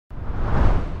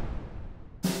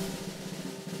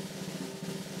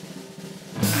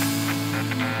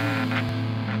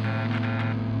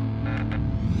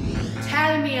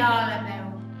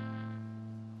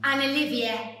Anna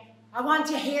Livia. I want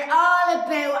to hear all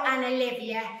about Anna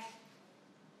Livia.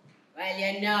 Well,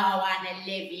 you know Anna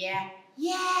Livia.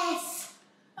 Yes,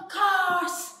 of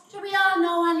course. Do we all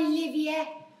know Anna Livia?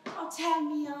 Oh, tell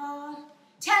me all.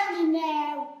 Tell me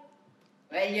now.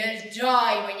 Well, you'll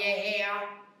die when you hear.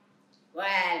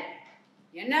 Well,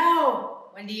 you know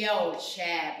when the old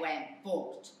chap went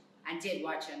booked and did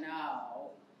what you know.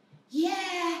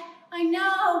 Yeah, I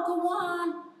know. Go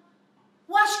on.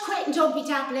 Wash, quit and don't be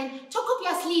dabbling. Tuck up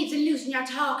your sleeves and loosen your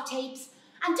talk tapes.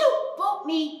 And don't butt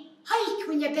me. Hike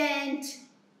when you bend.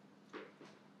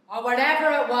 Or whatever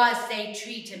it was they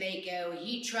tried to make out,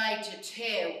 he tried to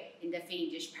too in the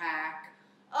fiendish park.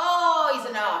 Oh, he's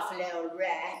an awful old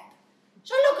rep.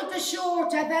 So look at the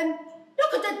short of him.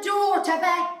 Look at the dirt of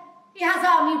it. He has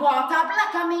all me water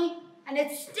black on me. And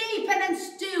it's steeping and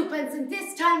stooping since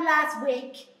this time last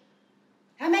week.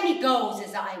 How many goes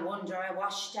is it, I wonder, I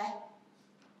washed it?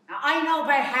 Now, I know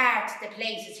by heart the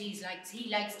places he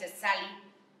likes to sally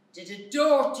to the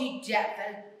dirty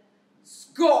devil,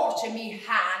 scorching me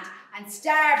hand and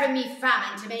starving me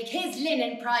famine to make his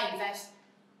linen private.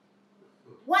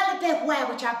 Well, a bit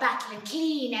well with your battle and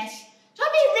clean it. So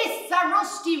me wrists are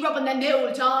rusty rubbing the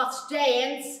mould off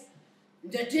stains.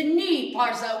 The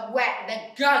kneepers are wet and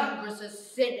the gangrous is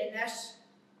sitting it.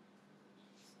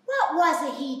 What was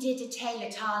it he did to tail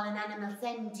at all in Animal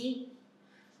Fendi?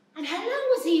 And how long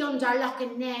was he under lock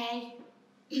and nail?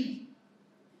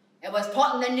 It was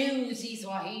putting the newsies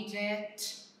what he did.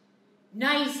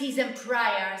 Niceties and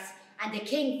priors, and the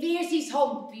king fears his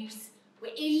humpies,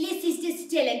 with Ulysses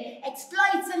distilling,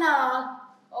 exploits and all.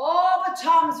 Oh, but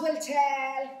Toms will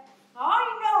tell.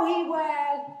 I know he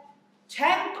will.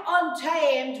 Temp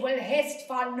untamed will hist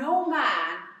for no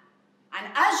man,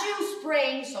 and as you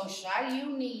spring, so shall you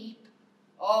neep.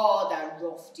 Oh, the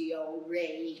roughy old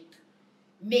rape.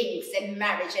 Minx and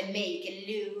marriage and making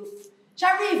loof.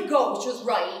 Sharif Ghost was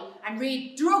right, and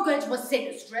Reed Drugged was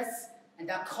sinistrous, and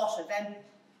the cut of him,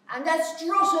 and the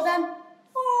strut of him.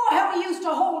 Oh, how he used to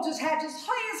hold his head as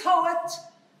high as Howitt,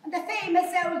 and the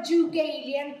famous old Duke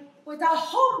Alien with a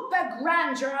hump of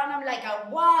grandeur on him like a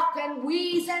walking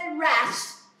weasel rat.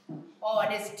 Oh,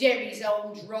 and his Derry's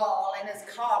own drawl, and his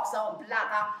Cork's own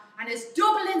blather, and his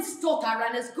Dublin stutter,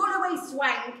 and his Galloway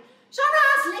swank.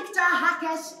 Shana's licked a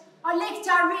Hackett, or licked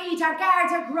a Reed, or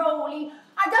Garda Growley,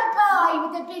 or the boy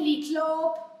with the billy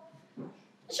club.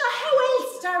 Sure, how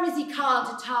Ulster is he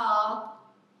called at all?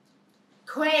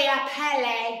 Quea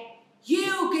Pele,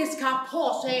 Hugis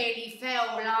Caput Early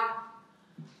Fowler.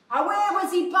 Or where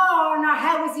was he born, or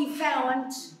how was he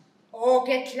found?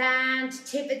 Orgetland,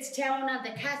 Tibbetstown on the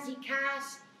Cassie Cat,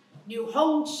 New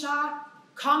Hampshire,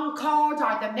 Concord,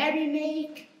 or the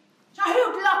Merrymake. So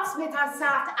who Blocksmith or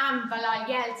South Amble or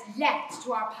yells leapt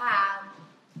to our pal?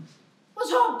 Was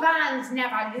her bands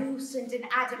never loosened in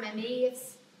Adam and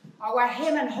Eve's, or were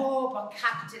him and her but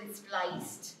captain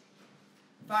spliced?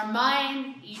 For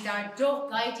mine, either duck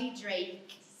I'd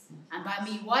drake, and by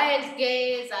me wild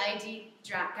gaze I'd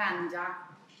gander.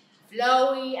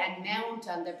 Flowy and mount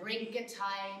on the brink of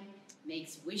time,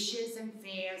 makes wishes and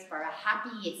fears for a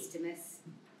happy isthmus.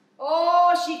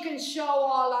 Oh, she can show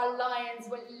all our lions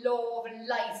with love and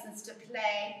license to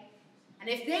play. And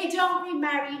if they don't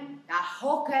remarry, the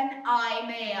hook and I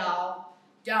may all.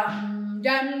 Dum,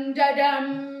 dum, da,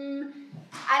 dum.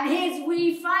 And his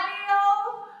wee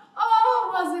folio,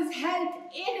 oh, was his help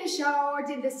in a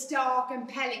short in the Stork and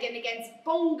Pelican against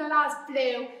Bungalow's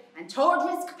flu and toward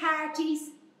risk parties.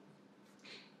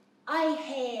 I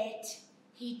heard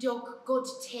he dug good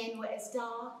tin with his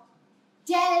dog,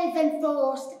 delving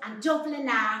first and Dublin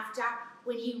after,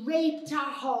 when he raped her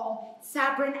home,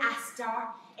 Sabrin Astor,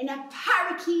 in a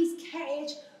parakeet's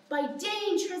cage by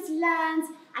dangerous lands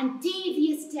and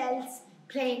devious delts,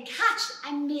 playing catch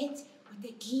and mitt with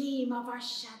the gleam of her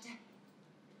shadow.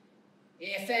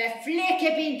 If a flick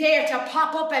had been there to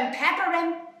pop up and pepper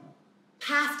him,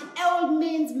 past old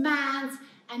men's mans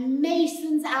and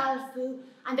Mason's Alfu,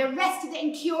 and the rest of the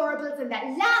incurables and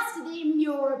the last of the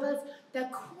immurables, the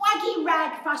quaggy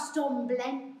rag for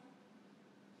stumbling.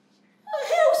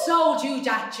 Who sold you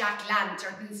that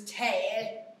jack-lantern's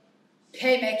tail?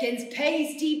 Pemmican's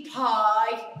pasty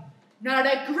pie, not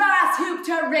a grass hoop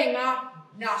to ringer,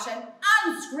 not an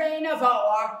ounce grain of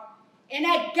ore. In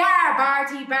a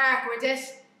garbarty bark with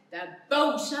it, the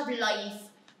boat of life,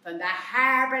 from the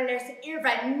harbourless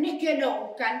Irvanickin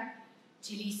Oaken,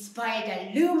 till he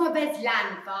spied the loom of his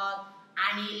landfall,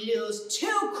 and he lose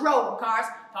 2 croakers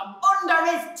from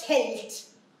under his tilt.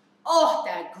 Oh,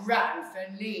 the grand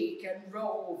Finnegan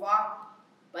rover,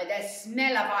 by the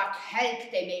smell of our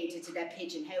kelp they made it to the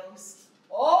pigeon house.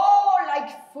 Oh,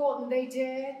 like fun they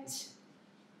did.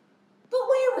 But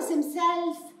where was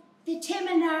himself, the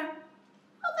timiner?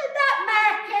 Look at that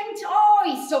merchant. Oh,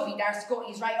 he's subby there,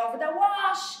 Scotty's right over the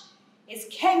wash. His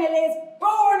kennel is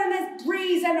burning his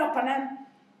breezing up on him,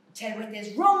 till with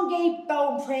his rungate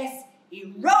bone press, he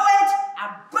rowed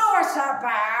and burst her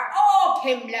bar. Oh,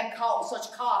 Pimla cow,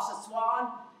 such cautious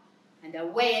swan. And the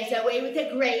whales away with the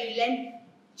grayling,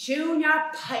 tune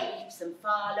your pipes and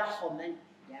fall a humming.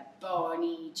 You born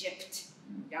Egypt,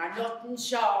 you're nothing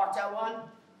short of one.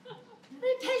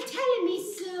 They'll telling me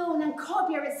soon and cub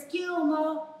your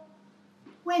escumo.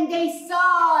 When they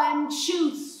saw him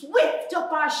shoot swift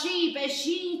up our Sheba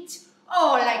sheet,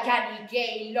 oh, like any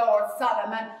gay Lord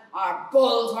Solomon, our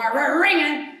bulls were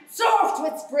ringing, soft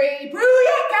with spree,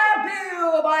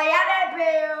 boo-yaka-boo, by Anna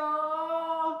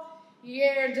boo. He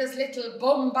earned his little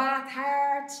bum-bath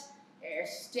heart, her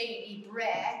steady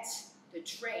breath, the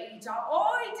trades are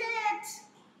all he did.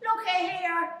 Look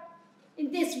here,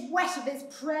 in this wet of his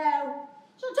prow.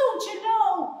 So don't you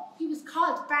know, he was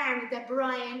called Barney the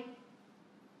Brian.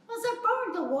 Was it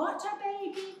burn the water,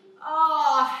 baby?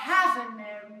 Oh, heaven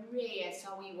Maria,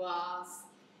 so he was.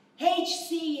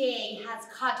 HCA has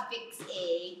Codfix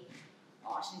A.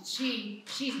 Oh,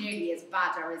 she's nearly as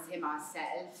bad as him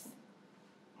herself.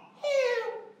 Who?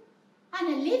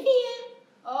 Anna Livia.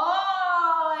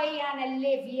 Oh, Anna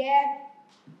Livia.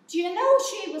 Do you know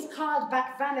she was called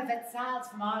back Vanavet Sal's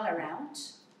from all around?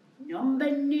 Number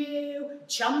new,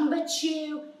 chumba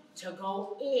chew, to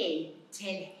go in,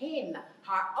 tell him,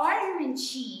 her iron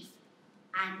chief,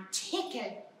 and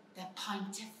tickle the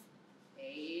pint of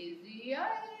easy,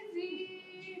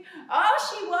 easy. Oh,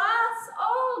 she was.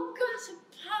 Oh, got a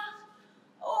pot.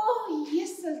 Oh,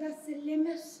 yissel, that's the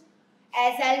limit.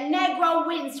 As a negro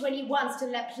wins when he wants to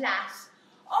la plat.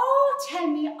 Oh, tell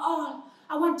me all.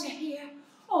 I want to hear.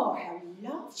 Oh, how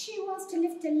loved she was to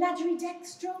lift the laddery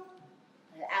dextro.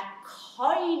 A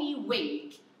tiny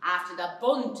wink after the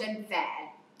bunting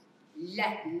fell.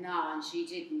 Letting on she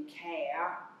didn't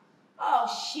care. Oh,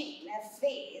 Sheila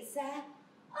face.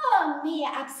 Oh, me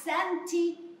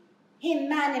absentee. Him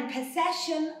man in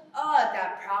possession. Oh, the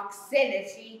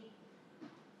proximity.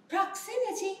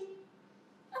 Proximity?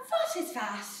 And what is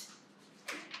that?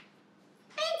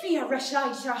 Ain't we a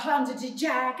reciter under the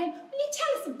jargon? Will you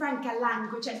tell us a branca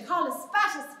language and call a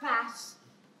spat?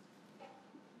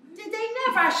 Did they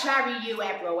never sherry you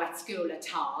Ebro at school at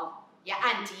all? You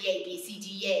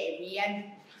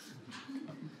anti-ABCDarian.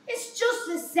 It's just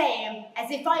the same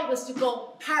as if I was to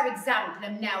go, par example,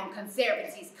 now in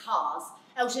Conservancy's cause,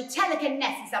 out of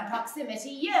telekinesis and proximity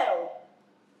you.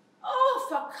 Oh,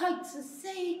 for kite's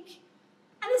sake.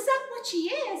 And is that what she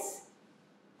is?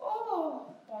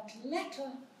 Oh, but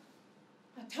little.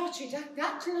 I thought she'd act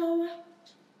that low.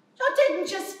 So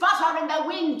didn't you spot her in the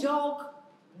window,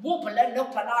 wobbling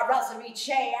up in her rosary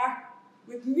chair,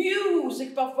 with music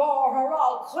before her,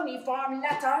 all cuneiform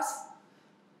letters,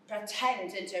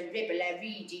 pretending to ribble a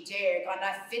reedy dirk on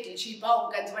a fiddle she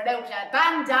bogans without a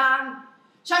bandan.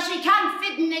 So she can't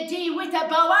fit in a D with a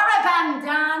bow or a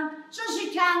bandan. So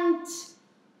she can't.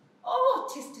 Oh,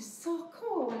 'tis so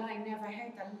cool. I never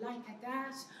heard the like of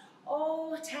that.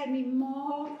 Oh, tell me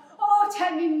more. Oh,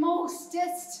 tell me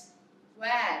mostest.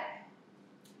 Well,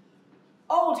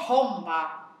 old Humber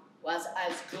was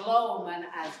as gloaming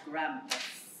as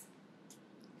Grampus,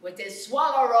 with his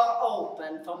swallower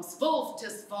open from spoof to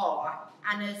spore,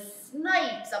 and his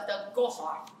snipes of the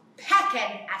gutter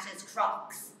pecking at his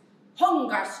crocks,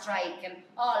 hunger striking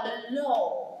all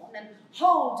alone and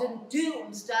holding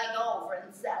doomsday over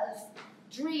himself,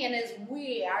 dreeing his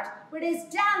weird with his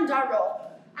dander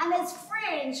up and his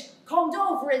fringe combed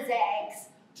over his eggs,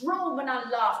 droning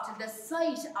aloft to the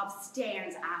sight of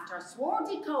stairns after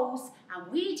swarthy coasts and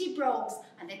weedy brogues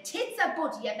and the tits of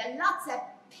buddy and the lots of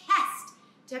pest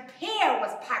to peer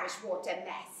was parish worth a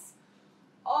mess.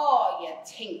 Oh, you'd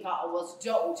think that it was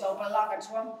Dodo belonging to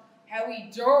him, how he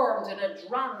durmed in a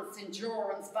drance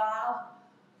endurance val.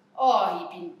 Oh, he'd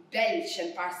been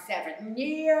belching for 7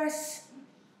 years.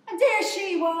 And there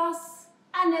she was,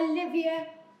 Anna Livia.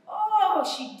 Oh,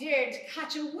 she dared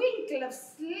catch a winkle of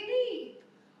sleep.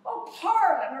 Oh,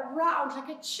 purling around like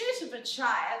a chit of a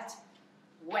child.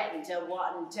 Wonder,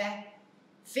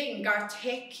 finger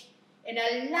tick, in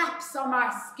a lapse on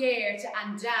our skirt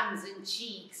and damson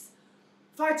cheeks.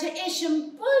 For to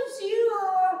isham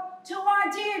bonjour to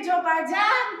our dear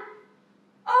Dubardan.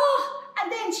 Oh,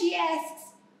 and then she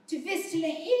asks to vistle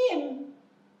him,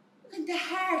 and the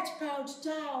heart bowed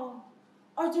down,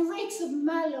 or the rakes of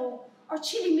mallow, or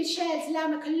Chili Michelle's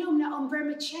Lama Columna on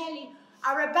vermicelli,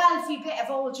 or a Balfi bit of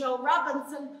old Joe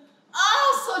Robinson.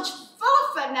 Oh, such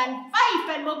fuffin' and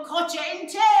fifing will cut you in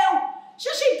two.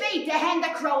 Should she beat the hen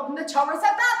that crowed in the towers of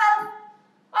Babel?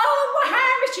 Oh, what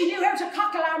harm if she knew how to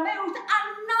cockle her mouth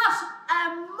and not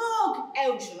a mug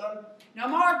out of him, no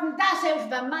more than that out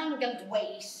of a mangled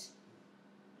weight.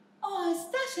 Oh, is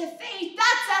that a fate?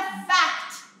 That's a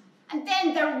fact. And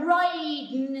then the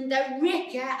riding and the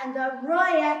ricka and the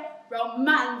riot,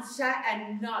 romancer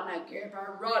and nonna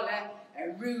gibberolla,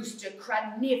 a rooster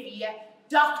cranivia,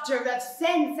 doctor of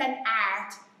sense and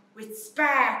art, with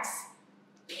sparks,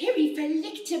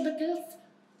 perifelictimicals,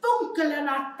 funkel in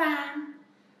her fan,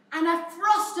 and a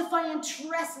frostifying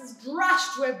tresses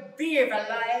drashed with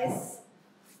virvalize,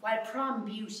 while prom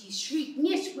beauties shriek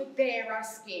knit with barer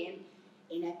skin,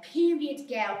 in a period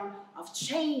gown of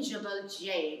changeable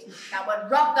jade that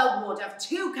would rob the wood of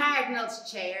 2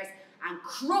 cardinals' chairs and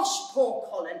crush poor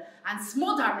Cullen and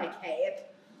smother McCabe.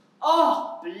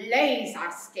 Oh, blaze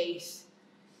our skate.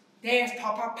 There's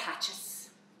Papa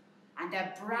Patches, and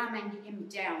they're bramming him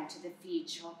down to the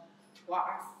feature, what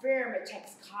our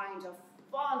Firmitex kind of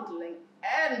fondling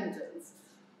endings.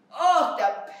 Oh,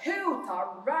 the poother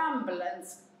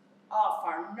ramblings of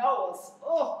our nose.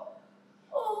 Oh,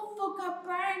 Fugger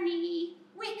Barney,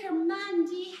 Wicker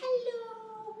Mandy,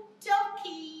 hello,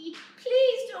 Ducky,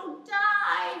 please don't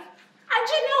dive. And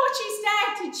you know what she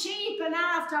started cheaping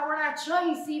after with her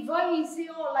choicey voicey,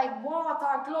 oh, like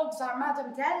water gloves or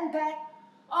Madame Delbe?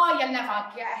 Oh, you'll never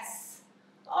guess.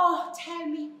 Oh, tell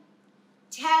me,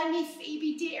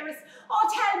 Phoebe dearest. Oh,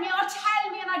 tell me,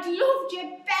 and I'd loved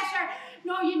you better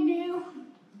nor you knew.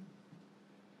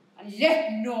 And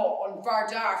let no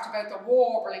unverdaft about the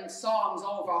warbling songs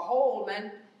over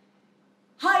Holman.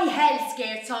 High hell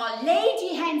scared saw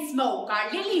Lady Hen Smoke,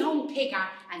 our Lily Hung Pigger,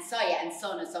 and Saya and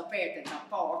Son and so forth and so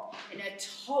forth, in a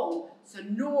tone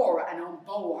sonora and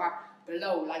unbower,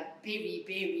 below like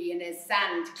Birry in his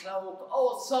sand cloak,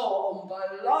 oh so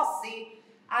unbolossy,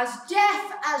 as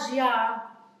deaf as young,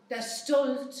 the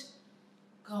stult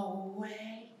go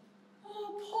away.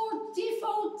 Oh, poor diff,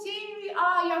 oh dearie,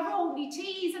 you're only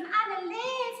teasing Anna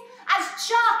Liv, as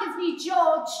chalk as me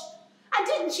judge. And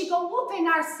didn't she go up in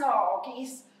her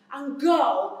sorgies and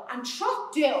go and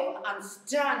trot down and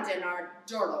stand in her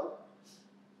durrow,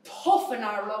 puffing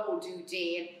her old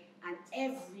Udine, and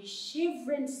every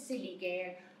shivering silly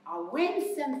girl, or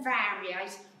winsome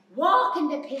farmyard, walking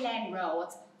the Pillen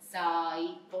roads,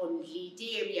 sigh, bundly,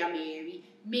 dearie or Mary,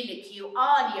 Millicu,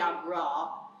 all your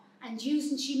graw, and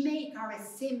using she make her a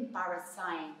simp or a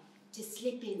sign to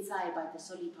slip inside by the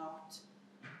sully port.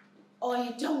 Oh,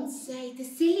 you don't say, the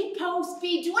silly post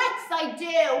be dwix, I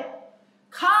do,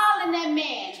 calling them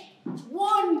in,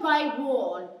 one by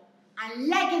one, and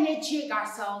legging a jig or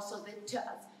so,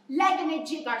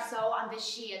 on the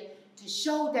shield to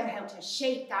show them how to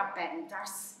shape their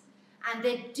benders, and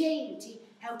the dainty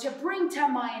how to bring to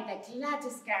mind the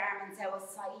gladdest garments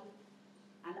outside,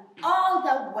 and all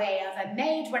the way of a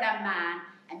maid with a man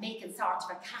and making sort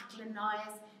of a cackling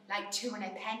noise like 2 and a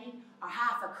penny or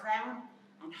half a crown,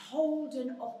 and holding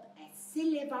up a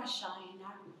silver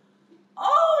shiner.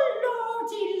 Oh,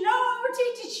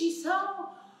 lordy, did she so?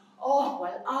 Oh,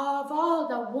 well, of all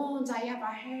the ones I ever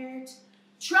heard,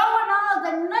 throwing all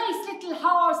the nice little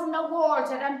whores in the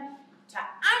world at them, to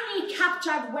any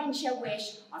captured wench you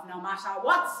wish, of no matter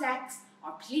what sex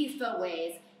or pleaseful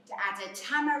ways, to add a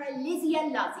Tamara Lizzie a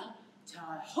Lozzie, to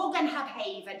a hug and have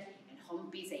haven in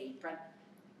Humpy's apron.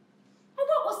 And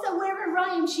what was the weary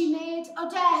rhyme she made?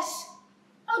 Odette!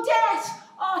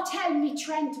 Oh, tell me,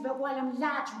 Trent, about while I'm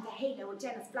laddering the halo of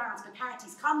Dennis Florence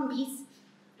McCarthy's combis.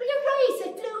 Will you rise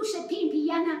at Flush at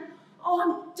Pimpiana? Oh,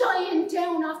 I'm dying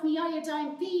down off me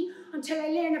iodine fee until I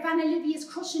learn of Anna Livia's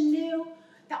crushing new,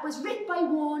 that was writ by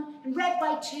 1 and read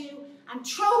by 2 and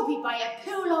trophy by a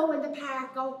poolo in the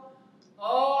parko.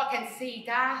 Oh, I can see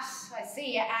that. I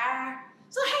see you are.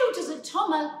 So how does it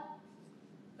tumble?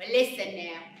 Well, listen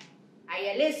now. Are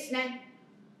you listening?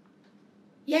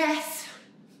 Yes.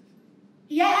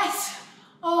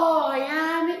 Oh, I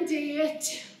am indeed.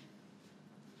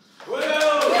 Well,